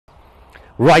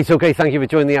Right, okay, thank you for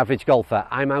joining The Average Golfer.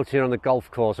 I'm out here on the golf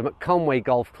course. I'm at Conway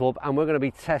Golf Club and we're going to be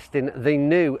testing the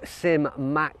new Sim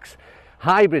Max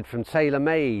hybrid from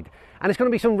TaylorMade. And it's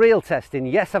going to be some real testing.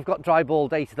 Yes, I've got dry ball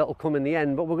data that will come in the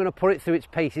end, but we're going to put it through its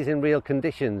paces in real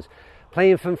conditions.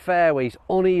 Playing from fairways,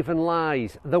 uneven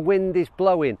lies, the wind is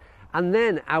blowing. And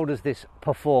then how does this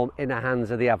perform in the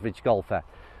hands of the average golfer?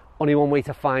 Only one way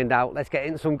to find out. Let's get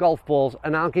into some golf balls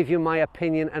and I'll give you my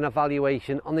opinion and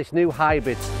evaluation on this new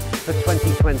hybrid for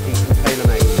 2020 from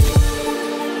TaylorMade.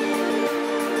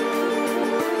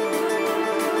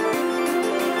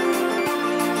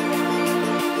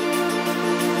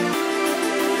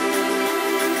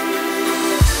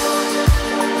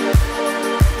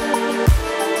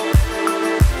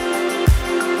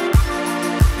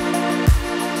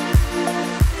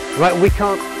 Right, we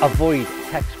can't avoid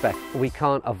tech spec, we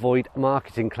can't avoid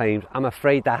marketing claims. I'm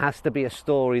afraid there has to be a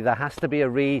story, there has to be a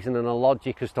reason and a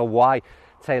logic as to why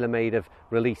TaylorMade have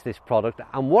released this product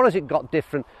and what has it got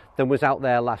different than was out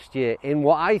there last year in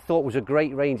what I thought was a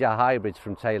great range of hybrids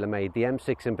from TaylorMade. The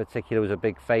M6 in particular was a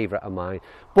big favourite of mine.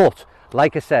 But,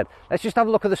 like I said, let's just have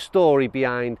a look at the story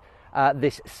behind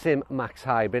this Sim Max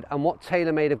hybrid and what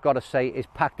TaylorMade have got to say is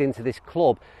packed into this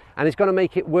club and it's going to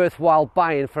make it worthwhile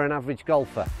buying for an average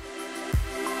golfer.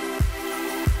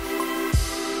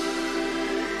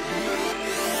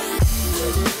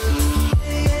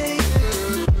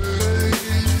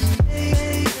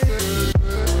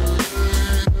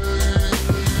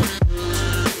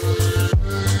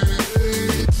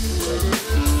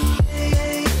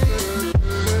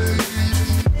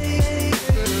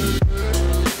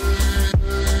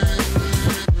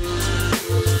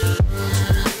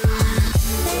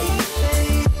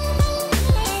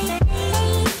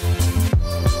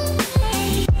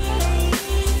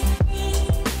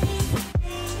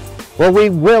 Well, we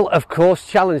will, of course,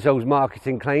 challenge those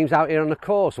marketing claims out here on the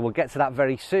course, and we'll get to that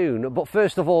very soon. But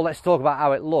first of all, let's talk about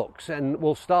how it looks, and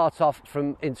we'll start off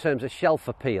in terms of shelf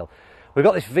appeal. We've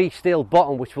got this V-steel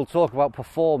bottom, which we'll talk about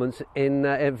performance in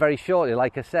very shortly,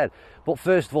 like I said. But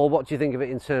first of all, what do you think of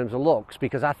it in terms of looks?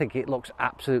 Because I think it looks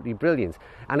absolutely brilliant,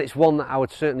 and it's one that I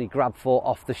would certainly grab for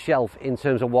off the shelf in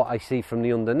terms of what I see from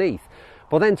the underneath.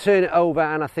 But then turn it over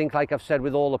and I think, like I've said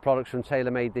with all the products from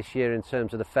TaylorMade this year in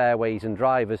terms of the fairways and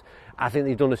drivers, I think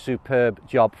they've done a superb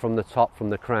job from the top, from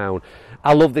the crown.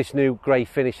 I love this new grey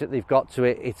finish that they've got to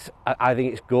it. I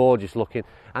think it's gorgeous looking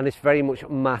and it's very much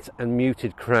matte and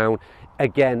muted crown.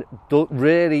 Again,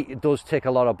 really it does tick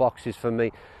a lot of boxes for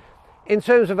me. In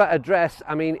terms of that address,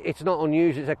 I mean, it's not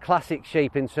unusual. It's a classic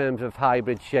shape in terms of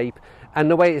hybrid shape. And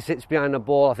the way it sits behind the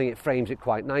ball, I think it frames it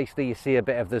quite nicely. You see a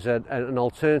bit of, there's an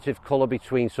alternative colour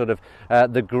between sort of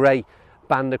the grey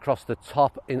band across the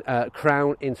top,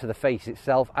 crown into the face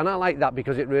itself. And I like that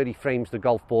because it really frames the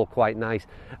golf ball quite nice.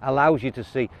 Allows you to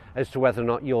see as to whether or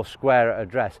not you're square at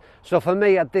address. So for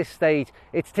me at this stage,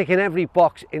 it's ticking every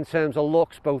box in terms of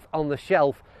looks, both on the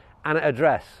shelf and at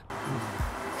address.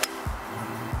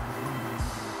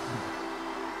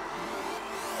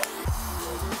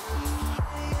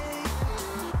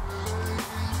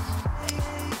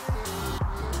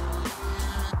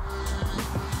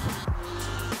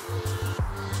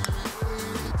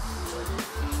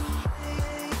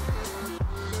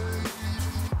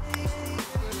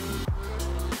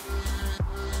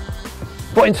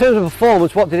 But in terms of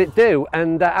performance, what did it do?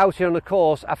 And out here on the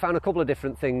course, I found a couple of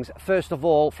different things. First of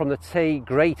all, from the tee,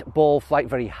 great ball flight,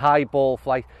 very high ball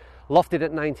flight. Lofted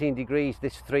at 19 degrees,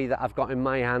 this 3 that I've got in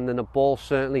my hand, and the ball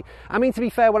certainly. I mean, to be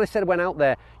fair, when I said I went out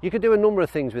there, you could do a number of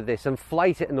things with this and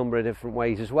flight it a number of different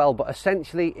ways as well. But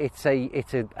essentially, it's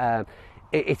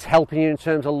helping you in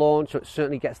terms of launch, so it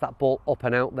certainly gets that ball up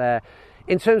and out there.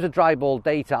 In terms of dry ball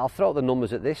data, I'll throw out the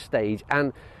numbers at this stage,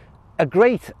 and a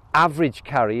great average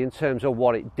carry in terms of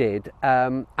what it did,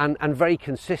 and very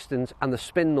consistent, and the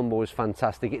spin number was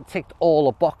fantastic. It ticked all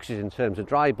the boxes in terms of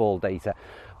dry ball data.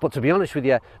 But to be honest with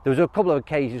you, there was a couple of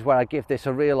occasions where I give this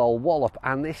a real old wallop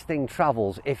and this thing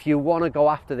travels. If you want to go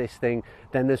after this thing,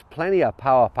 then there's plenty of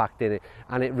power packed in it,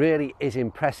 and it really is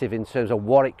impressive in terms of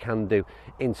what it can do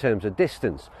in terms of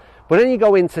distance. But then you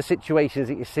go into situations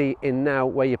that you see in now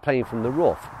where you're playing from the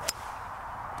rough,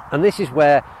 and this is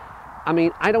where, I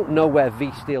mean, I don't know where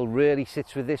V-Steel really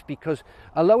sits with this, because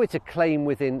although it's a claim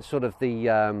within sort of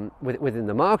the within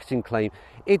the marketing claim,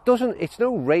 it's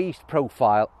no raised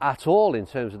profile at all in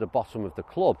terms of the bottom of the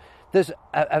club. There's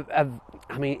I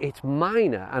mean, it's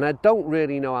minor, and I don't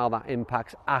really know how that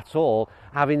impacts at all.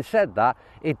 Having said that,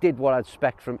 it did what I'd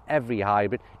expect from every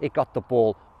hybrid. It got the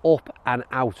ball up and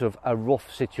out of a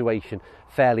rough situation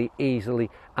fairly easily,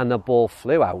 and the ball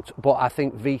flew out. But I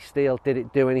think V-Steel, did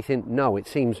it do anything? No. It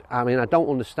seems, I mean, I don't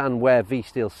understand where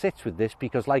V-Steel sits with this,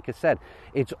 because like I said,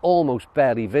 it's almost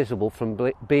barely visible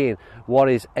from being what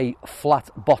is a flat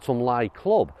bottom lie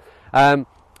club.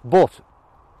 But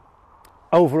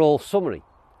overall summary,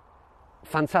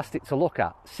 fantastic to look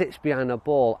at. Sits behind the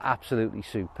ball, absolutely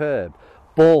superb.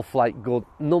 Ball flight good,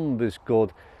 numbers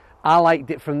good. I liked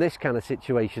it from this kind of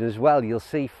situation as well. You'll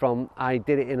see from, I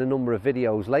did it in a number of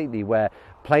videos lately where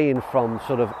playing from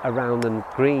sort of around the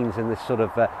greens in this sort of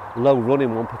low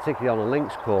running one, particularly on a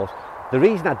links course. The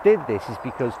reason I did this is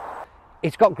because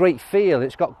it's got great feel,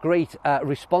 it's got great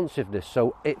responsiveness,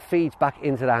 so it feeds back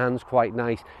into the hands quite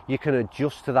nice. You can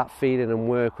adjust to that feeling and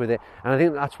work with it, and I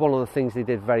think that's one of the things they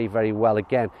did very, very well,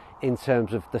 again, in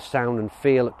terms of the sound and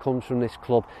feel that comes from this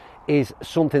club, is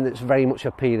something that's very much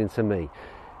appealing to me.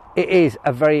 It is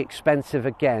a very expensive,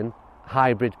 again,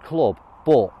 hybrid club,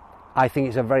 but I think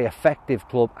it's a very effective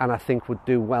club, and I think would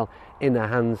do well in the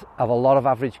hands of a lot of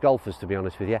average golfers, to be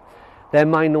honest with you. They're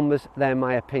my numbers, they're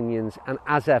my opinions, and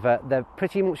as ever, they're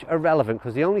pretty much irrelevant,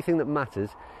 because the only thing that matters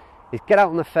is get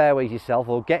out on the fairways yourself,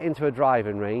 or get into a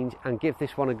driving range and give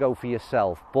this one a go for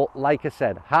yourself. But like I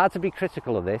said, hard to be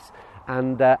critical of this,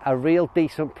 and a real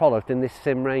decent product in this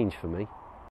sim range for me.